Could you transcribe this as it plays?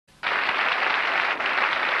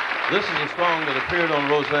This is a song that appeared on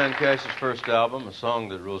Rosanne Cash's first album, a song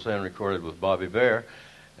that Rosanne recorded with Bobby Bare.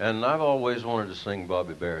 And I've always wanted to sing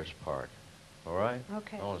Bobby Bare's part. All right?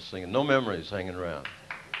 Okay. I want to sing it. No Memories Hanging Around.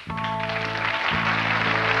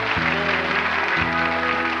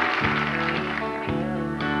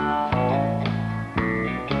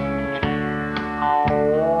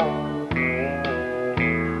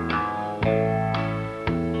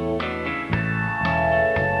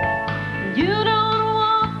 You don't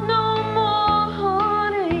want no more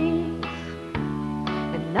heartaches,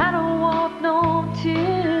 and I don't want no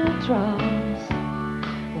teardrops.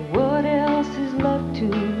 What else is left to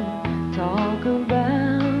talk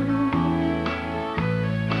about?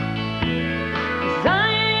 'Cause I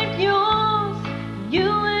ain't yours, you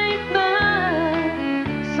ain't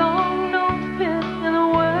mine. Song don't fit and the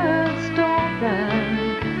words don't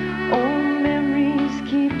rhyme. Old memories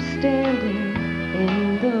keep standing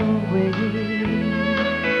in the way.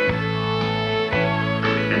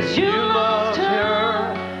 'Cause you lost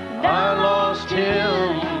her, I lost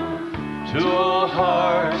him. Two old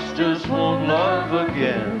hearts just won't love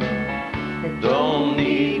again. Don't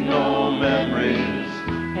need no memories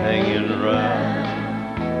hanging around.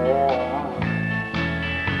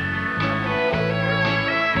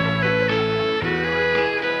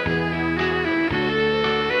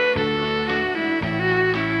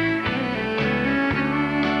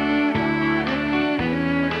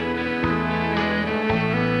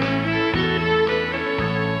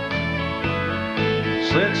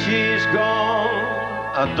 Since she's gone,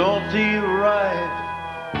 I don't feel right.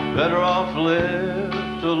 Better off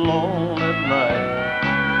left alone at night.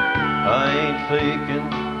 I ain't faking,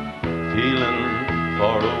 feeling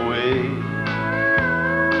far away.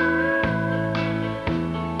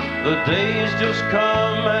 The days just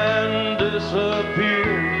come and disappear.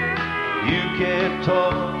 You can't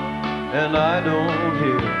talk and I don't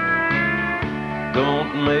hear.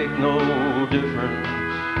 Don't make no difference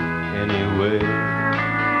anyway.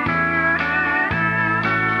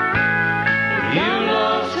 You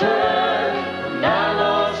lost her, and I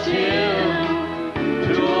lost him.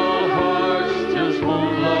 Two old hearts just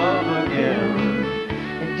won't love again.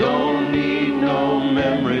 Don't need no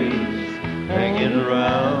memories hanging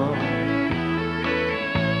around.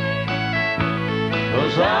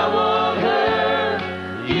 'Cause I want her,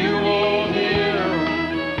 you want him.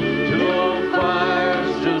 Two old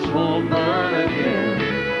fires just won't burn again.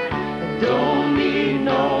 Don't need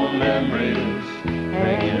no memories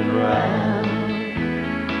hanging around.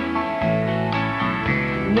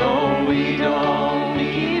 No, we don't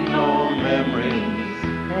need no memories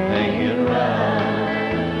hanging around.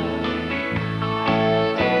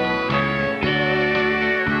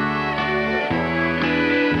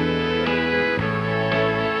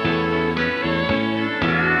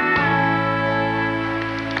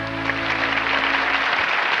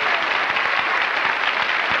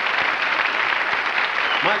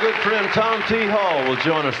 My good friend Tom T. Hall will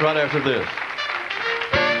join us right after this.